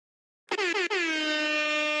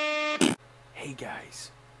Hey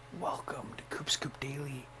guys, welcome to Coop's Coop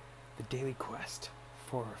Daily, the daily quest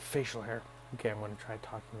for facial hair. Okay, I'm going to try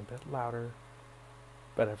talking a bit louder,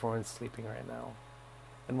 but everyone's sleeping right now.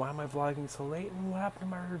 And why am I vlogging so late? And what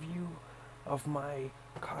happened to my review of my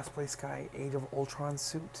CosplaySky Age of Ultron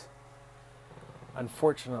suit?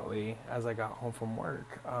 Unfortunately, as I got home from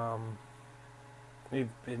work, we've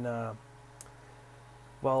been,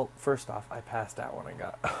 well, first off, I passed out when I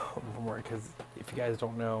got home from work, because if you guys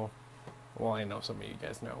don't know, well, I know some of you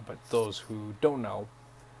guys know, but those who don't know,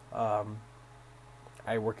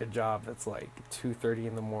 I work a job that's like 2:30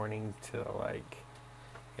 in the morning to like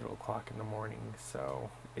 8 o'clock in the morning. So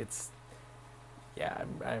it's, yeah,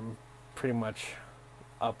 I'm pretty much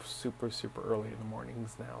up super early in the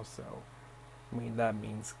mornings now. So I mean that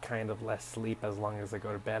means kind of less sleep as long as I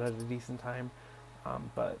go to bed at a decent time.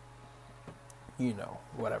 But you know,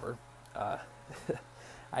 whatever.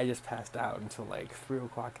 I just passed out until like 3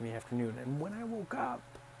 o'clock in the afternoon, and when I woke up,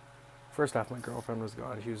 first off, my girlfriend was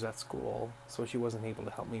gone. She was at school, so she wasn't able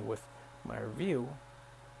to help me with my review.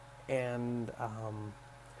 And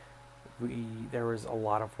there was a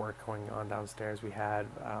lot of work going on downstairs. We had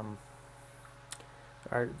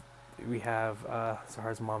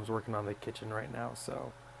Sahara's mom's working on the kitchen right now,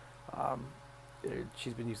 so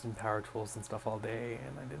she's been using power tools and stuff all day,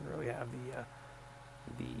 and I didn't really have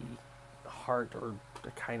the heart or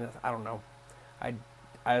the kind of, I don't know.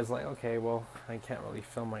 I was like, okay, well, I can't really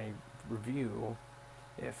film my review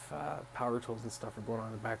if power tools and stuff are going on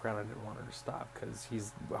in the background. I didn't want her to stop because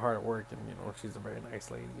she's hard at work, and you know, she's a very nice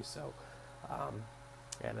lady. So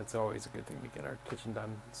and it's always a good thing to get our kitchen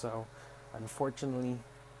done. So unfortunately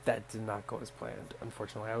that did not go as planned.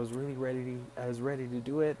 Unfortunately, I was ready to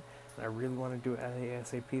do it, and I really want to do it at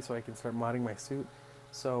ASAP so I can start modding my suit.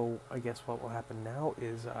 So I guess what will happen now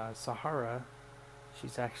is Sahara,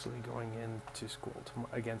 she's actually going into school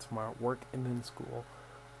again tomorrow, work and then school.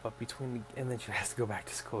 But and then she has to go back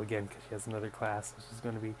to school again because she has another class. So she's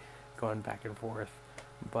going to be going back and forth.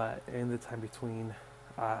 But in the time between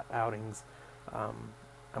outings, I'm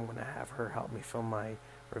going to have her help me film my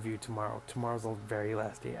review tomorrow. Tomorrow's the very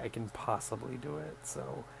last day I can possibly do it.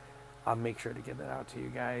 So I'll make sure to get that out to you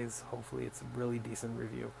guys. Hopefully it's a really decent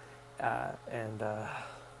review.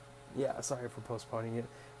 Yeah, sorry for postponing it,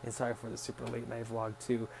 and sorry for the super late night vlog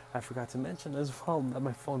too. I forgot to mention as well that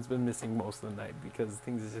my phone's been missing most of the night because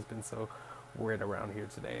things have just been so weird around here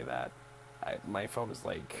today that my phone is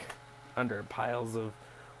like under piles of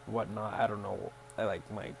whatnot. I don't know. I like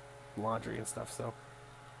my laundry and stuff. So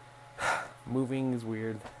moving is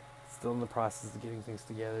weird. Still in the process of getting things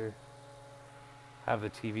together. Have the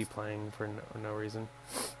TV playing for no reason.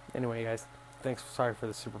 Anyway, guys, thanks. Sorry for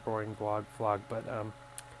the super boring vlog, but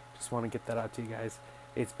just want to get that out to you guys.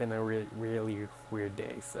 It's been a really weird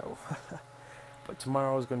day, so but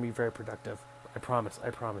tomorrow is going to be very productive. I promise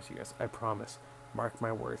you guys. I promise. Mark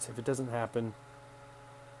my words. If it doesn't happen,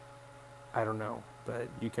 I don't know, but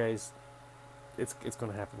you guys, it's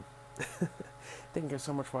going to happen. Thank you guys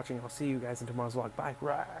so much for watching. I'll see you guys in tomorrow's vlog. Bye.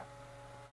 Rah.